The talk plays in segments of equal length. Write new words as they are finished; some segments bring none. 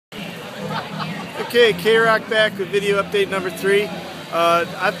Okay, K-Rock back with video update number 3.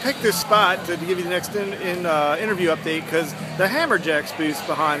 I picked this spot to give you the next interview update because the Hammerjacks booth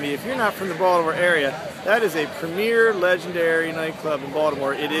behind me, if you're not from the Baltimore area, that is a premier legendary nightclub in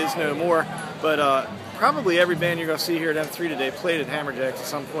Baltimore. It is no more, but probably every band you're going to see here at M3 today played at Hammerjacks at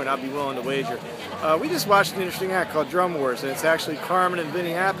some point, I'll be willing to wager. We just watched an interesting act called Drum Wars, and it's actually Carmen and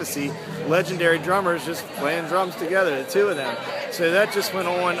Vinny Appice, legendary drummers, just playing drums together, the two of them. So that just went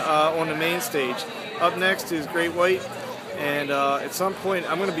on the main stage. Up next is Great White, and at some point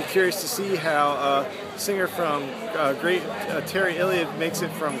I'm going to be curious to see how singer from Terry Elliott makes it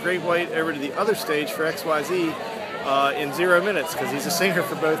from Great White over to the other stage for XYZ in 0 minutes, because he's a singer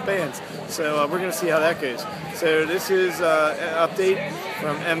for both bands. So we're going to see how that goes. So this is an update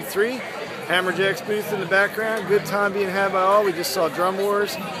from M3. Hammerjacks booth in the background. Good time being had by all. We just saw Drum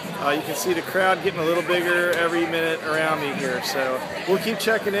Wars. You can see the crowd getting a little bigger every minute around me here. So we'll keep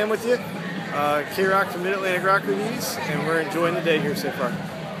checking in with you. K-Rock from Mid-Atlantic Rock Reviews, and we're enjoying the day here so far.